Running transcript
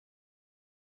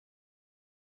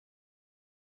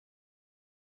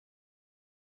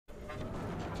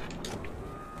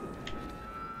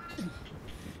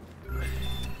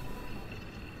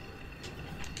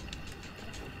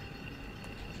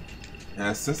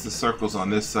And since the circle's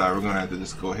on this side, we're gonna have to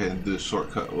just go ahead and do the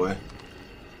shortcut way.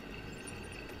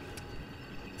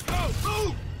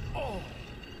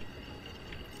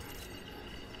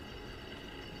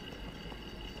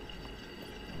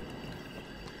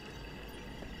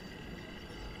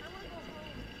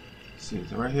 See,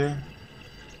 is it right here?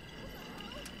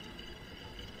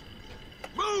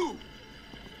 Move!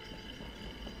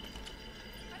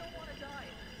 I don't want to die.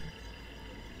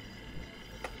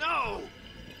 No!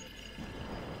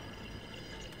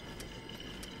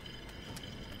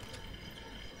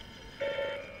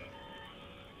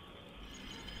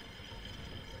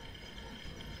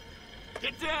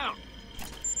 Get down!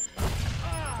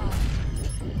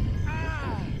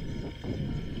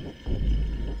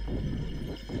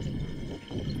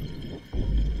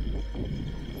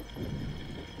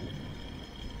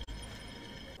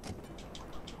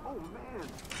 Oh man!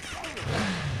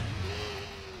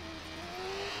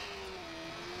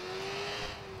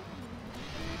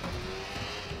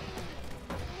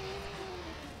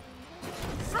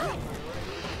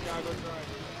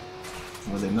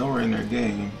 Well, they know we're in their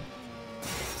game.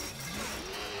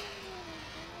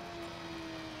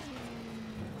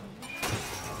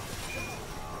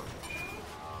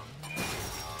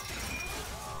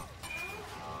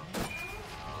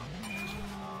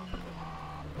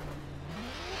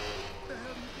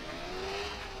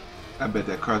 I bet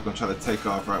that car's gonna try to take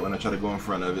off right when I try to go in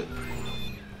front of it.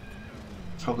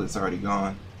 Hopefully it's already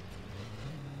gone.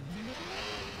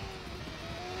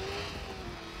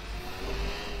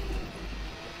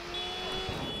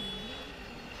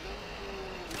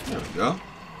 There we go.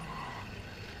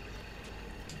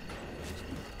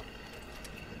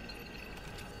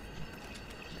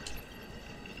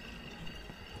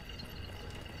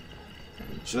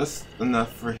 And just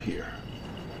enough for here.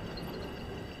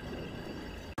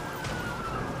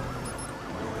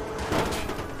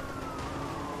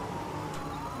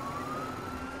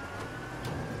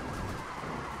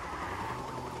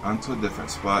 Onto a different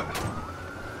spot.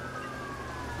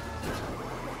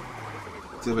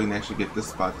 See if we can actually get this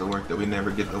spot to work that we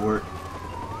never get to work.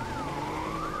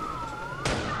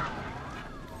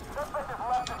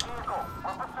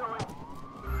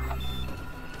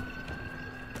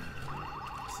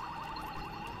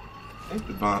 I think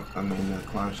the the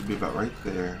climb should be about right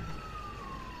there.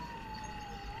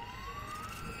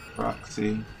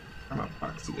 Proxy. Where my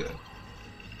proxy at?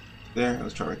 There,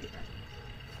 let's try right there.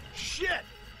 Shit!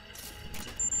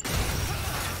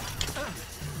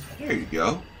 There you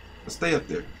go. Let's stay up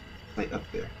there. Stay up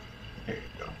there. There you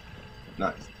go.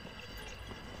 Nice.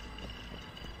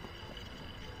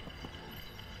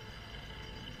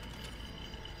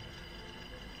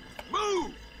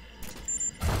 Move!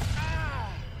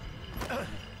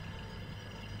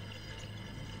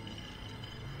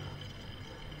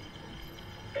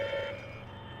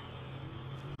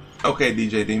 Okay,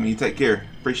 DJ Demon, you take care.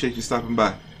 Appreciate you stopping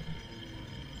by.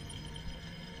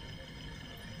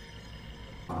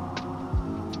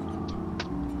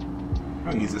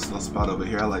 I'm gonna use this little spot over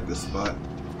here. I like this spot.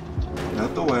 Get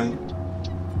out the way.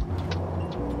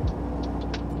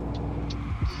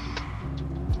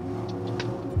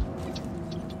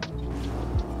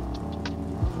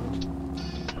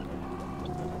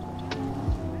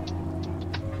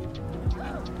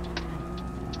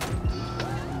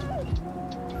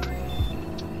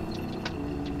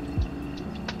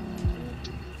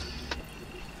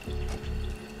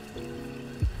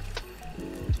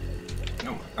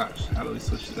 Oh my gosh, how do we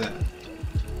switch to that?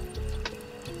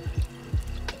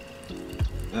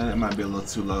 It might be a little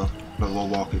too low, but we'll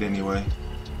walk it anyway.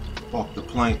 Walk the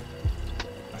plank.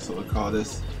 That's what we call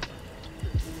this.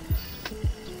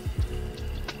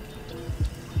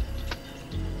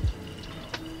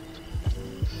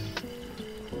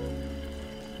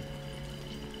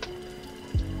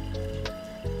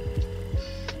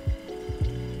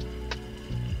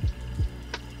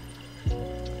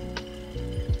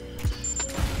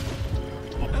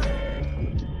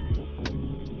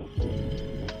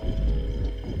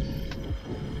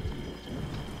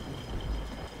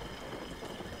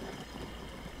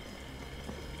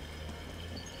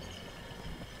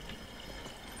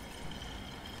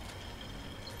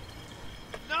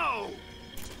 No!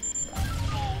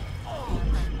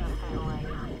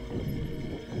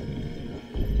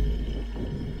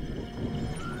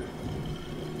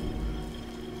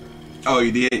 Oh,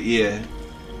 you did? Yeah.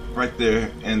 Right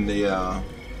there in the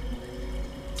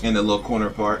little corner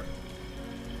part.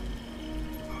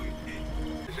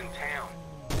 Is in town.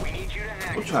 We need you to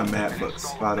hack We'll try it Matt and Buck's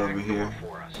install spot a over backdoor here.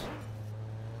 for us.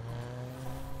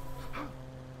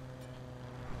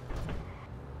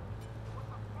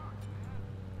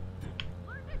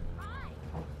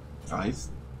 Oh, he's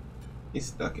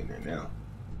stuck in there now.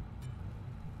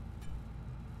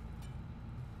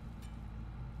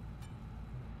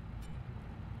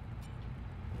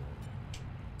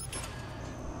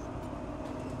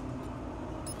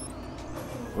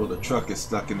 Well, the truck is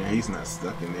stuck in there. He's not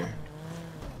stuck in there.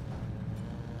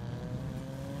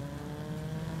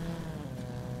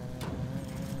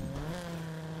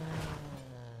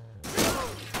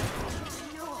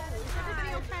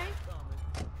 Everybody okay?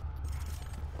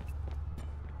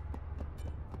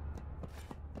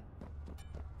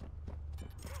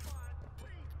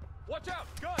 Watch out!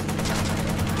 Gun!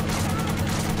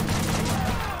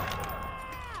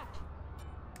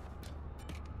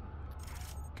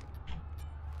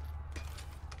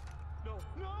 No!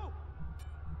 No!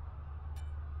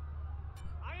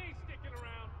 I ain't sticking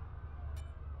around.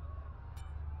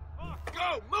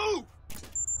 Go! Move!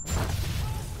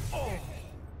 Oh!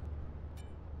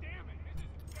 Damn it! This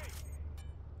isn't safe.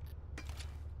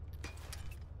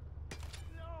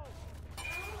 No!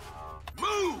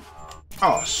 Move!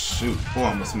 Oh shoot! Oh, I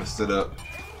almost messed it up.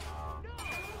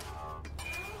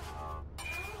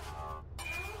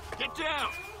 Get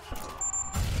down!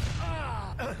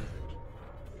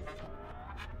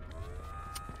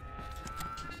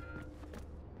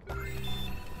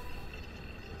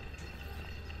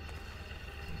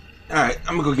 Alright,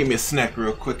 I'm gonna go get me a snack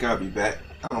real quick. I'll be back.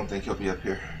 I don't think he'll be up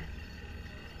here.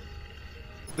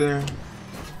 There.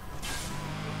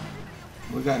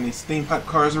 We got any steam pipe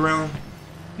cars around?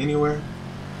 Anywhere?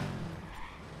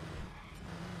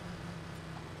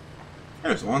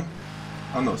 There's one.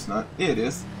 Oh no, it's not. Yeah, it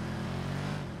is.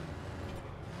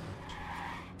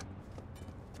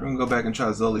 We're gonna go back and try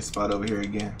Zoli's spot over here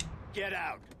again. Get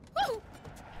out! Oh,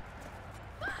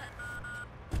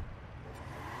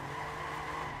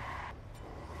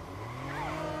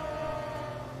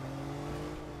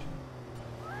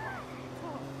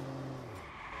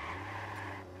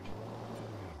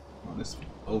 this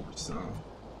over some.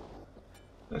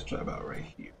 Let's try about right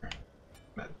here.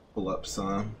 Might pull up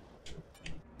some.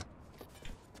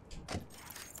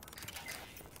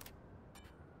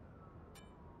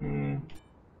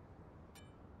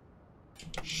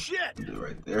 Shit! Do it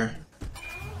right there.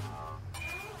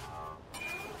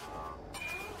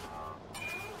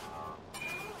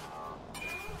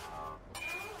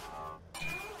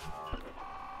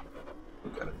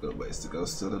 We got a good ways to go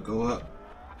still to go up.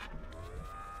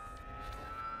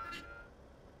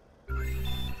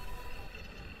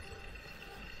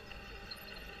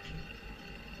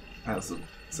 How's the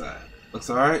side? Looks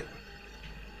alright.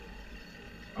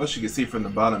 I wish you could see from the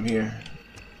bottom here.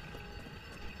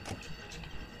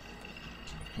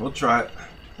 We'll try it.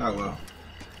 Oh well.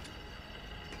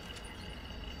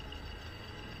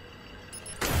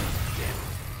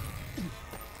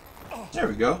 There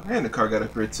we go. And the car got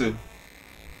up here too.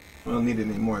 We don't need it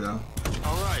anymore though.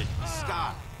 Alright,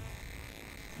 stop.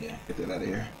 Yeah, get that out of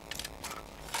here.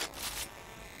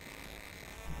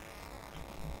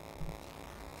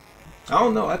 I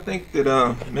don't know. I think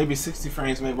that maybe 60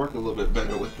 frames may work a little bit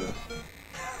better with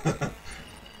the.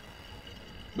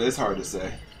 But it's hard to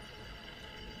say.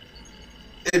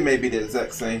 It may be the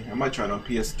exact same. I might try it on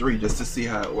PS3 just to see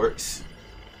how it works.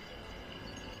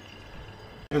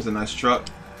 Here's a nice truck.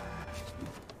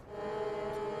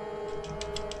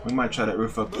 We might try that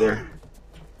roof up there.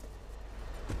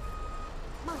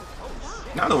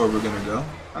 Now I know where we're gonna go.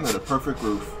 I know the perfect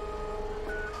roof.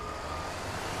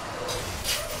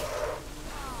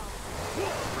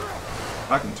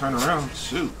 If I can turn around,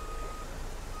 shoot.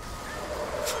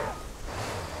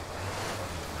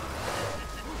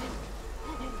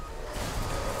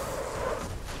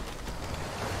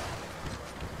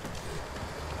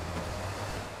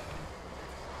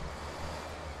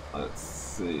 Let's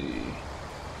see.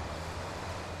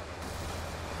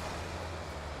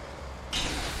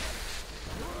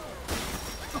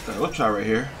 Okay, we'll try right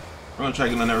here. We're gonna try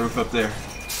getting on that roof up there.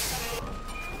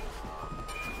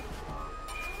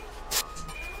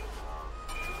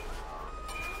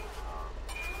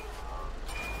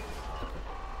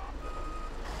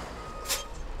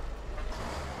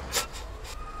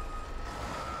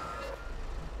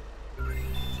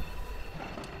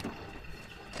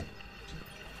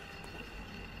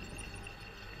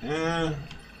 Yeah.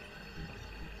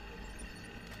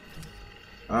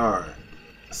 Alright.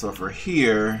 So for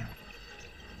here,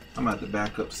 I'm gonna have to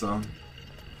back up some.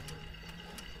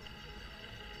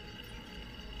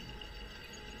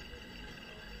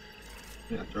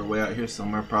 Yeah, throw way out here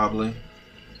somewhere probably.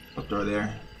 We'll throw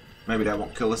there. Maybe that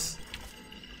won't kill us.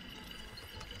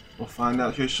 We'll find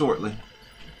out here shortly.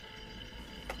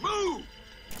 Move!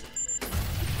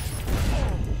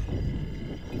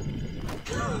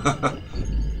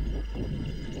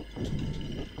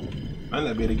 Might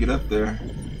not be able to get up there.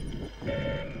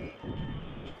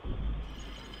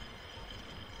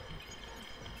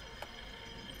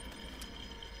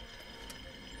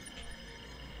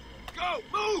 Go,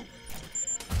 move!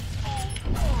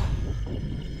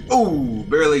 Oh,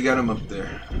 barely got him up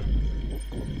there.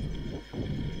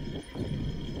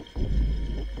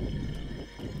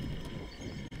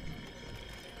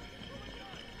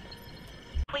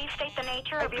 Please state the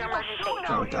nature of your emergency.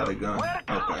 Not without a gun.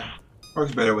 Okay.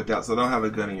 Works better without, so don't have a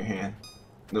gun in your hand.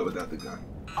 Do it without the gun.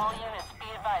 All units, be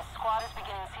advised. Squad is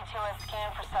beginning CTOS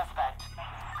scan for suspect.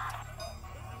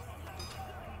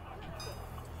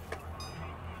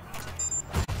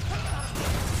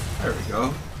 There we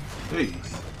go.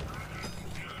 Jeez.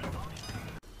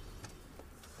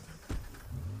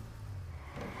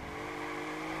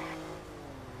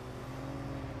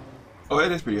 Oh,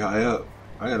 it is pretty high up.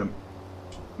 I gotta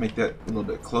make that a little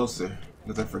bit closer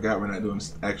because I forgot we're not doing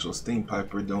actual steam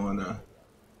pipe. We're doing a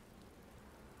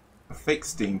fake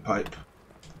steam pipe.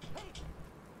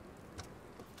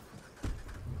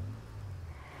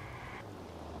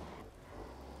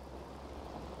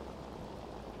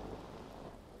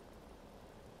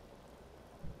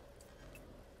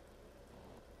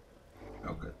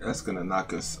 Okay, that's gonna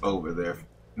knock us over there.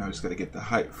 Now we just gotta get the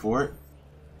height for it.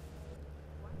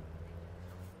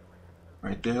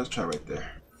 Right there, let's try right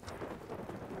there.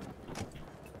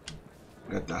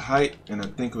 Got the height, and I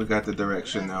think we got the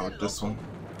direction now with this one.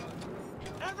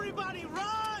 Everybody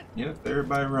run! Yep,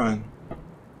 everybody run.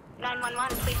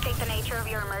 911, please state the nature of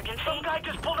your emergency. Some guy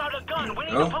just pulled out a gun. We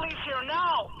need Oh. the police here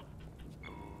now!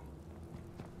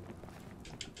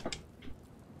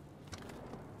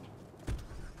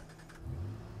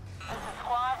 This is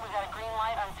squad. We got a green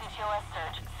light on CTOS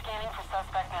search. Scanning for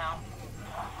suspect now.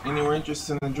 Anywhere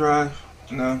interested in the drive?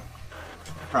 No?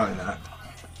 Probably not.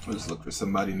 We'll just look for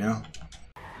somebody now.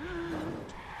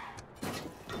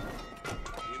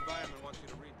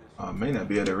 I may not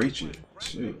be able to reach it.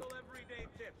 Shoot.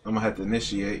 I'm gonna have to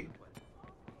initiate.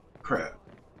 Crap.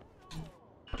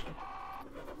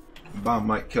 Bomb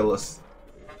might kill us.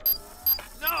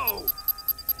 No!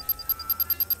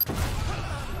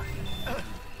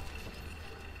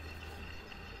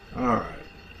 Alright.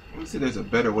 Let me see if there's a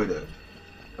better way to...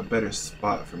 a better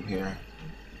spot from here.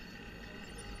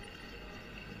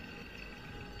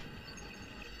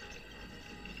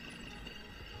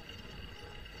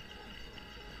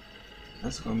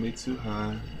 That's gonna be too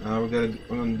high. No, we're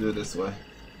gonna do it this way.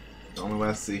 The only way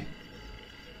I see.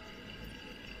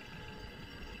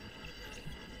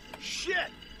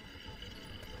 Shit!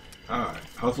 Alright,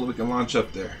 hopefully we can launch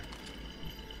up there.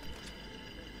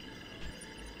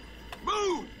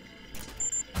 Move!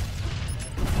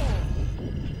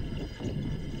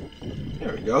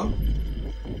 There we go.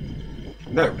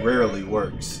 That rarely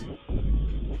works.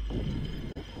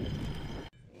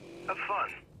 Have fun.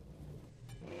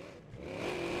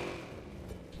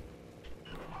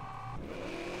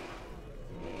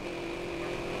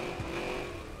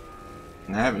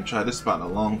 And I haven't tried this spot in a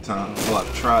long time. Well,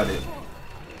 I've tried it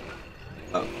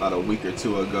about a week or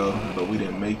two ago, but we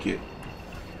didn't make it.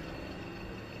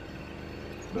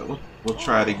 But we'll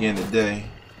try it again today.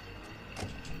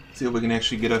 See if we can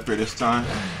actually get up here this time.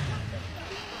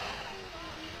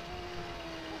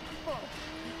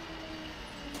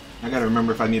 I gotta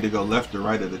remember if I need to go left or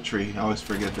right of the tree. I always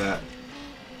forget that.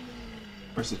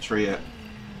 Where's the tree at?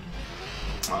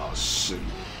 Oh, shoot.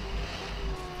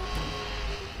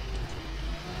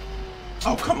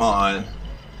 Oh, come on.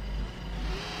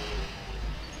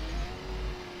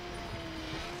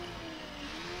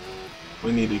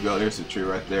 We need to go. There's the tree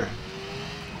right there.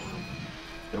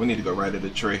 Yeah, we need to go right at the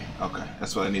tree. Okay,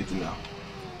 that's what I need to know.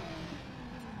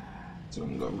 So we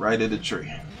can go right at the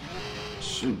tree.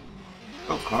 Shoot.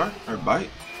 Oh, car or bike?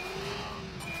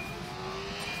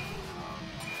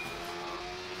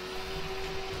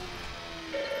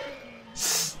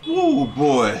 Ooh,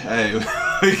 boy. Hey,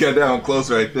 we got that one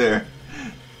close right there.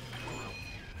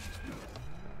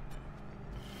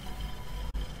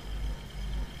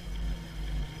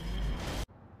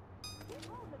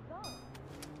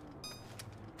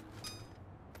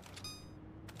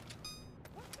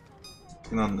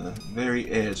 Get on the very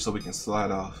edge so we can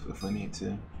slide off if we need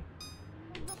to.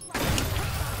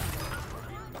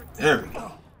 There we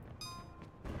go.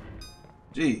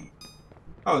 Gee.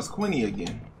 Oh, it's Quinny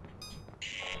again.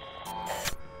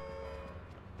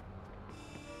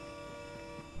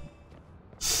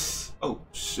 Oh,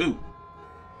 shoot.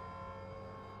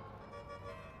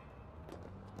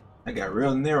 I got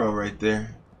real narrow right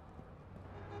there.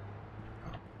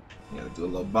 Gotta do a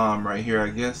little bomb right here, I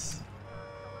guess.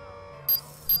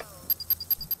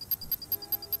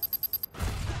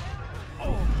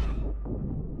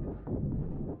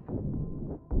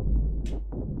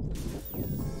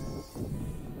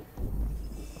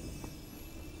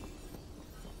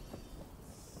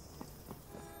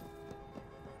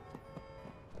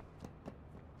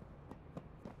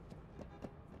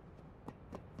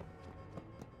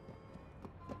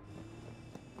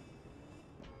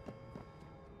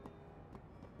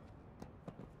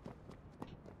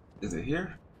 Is it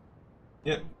here?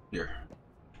 Yep, here.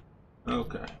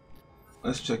 Okay.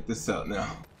 Let's check this out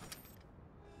now.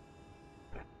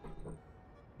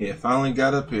 Yeah, finally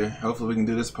got up here. Hopefully we can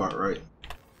do this part right.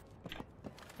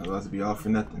 I'm about to be all for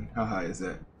nothing. How high is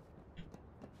that?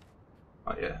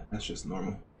 Oh yeah, that's just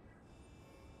normal.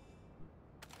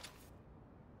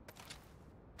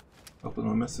 Hope we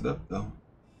don't mess it up though.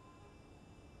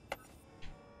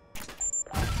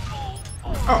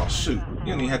 Oh shoot, you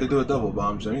don't even have to do a double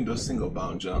bomb jump, you can do a single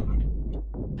bomb jump.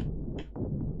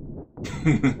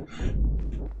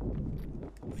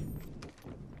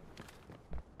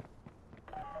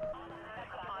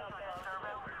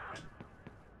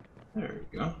 There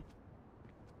we go.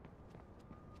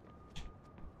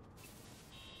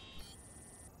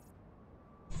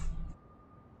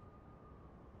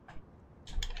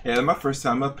 Yeah, my first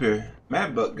time up here.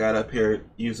 Mad Buck got up here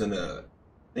using I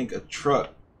think a truck.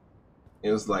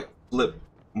 It was like flip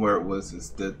where it was. It's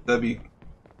the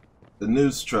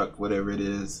news truck, whatever it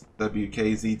is,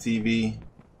 WKZ-TV.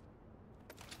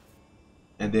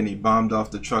 And then he bombed off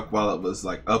the truck while it was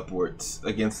like upwards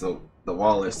against the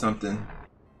wall or something.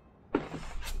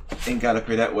 And got up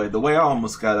here that way. The way I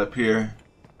almost got up here,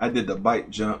 I did the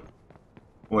bike jump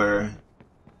where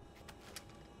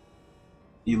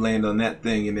you land on that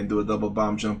thing and then do a double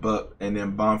bomb jump up and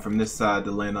then bomb from this side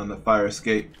to land on the fire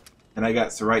escape. And I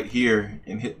got to right here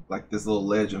and hit like this little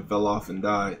ledge and fell off and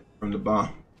died from the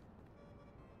bomb.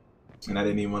 And I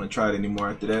didn't even want to try it anymore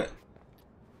after that.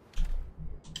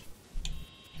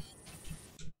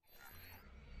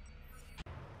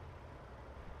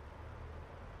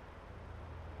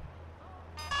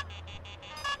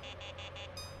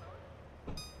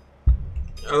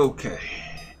 Okay.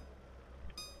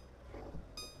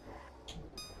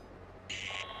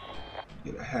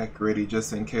 Get a hack ready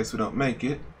just in case we don't make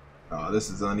it. Oh, this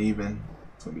is uneven.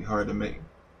 It's gonna be hard to make.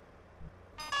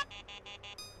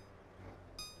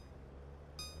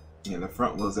 Yeah, the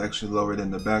front wheel's actually lower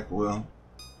than the back wheel.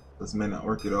 This may not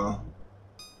work at all.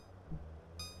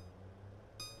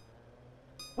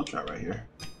 We'll try right here.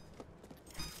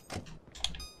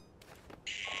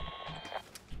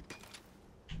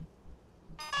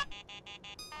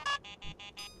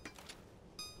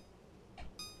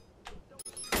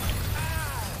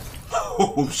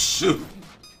 Oh shoot!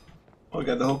 Oh, we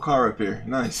got the whole car up here.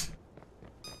 Nice.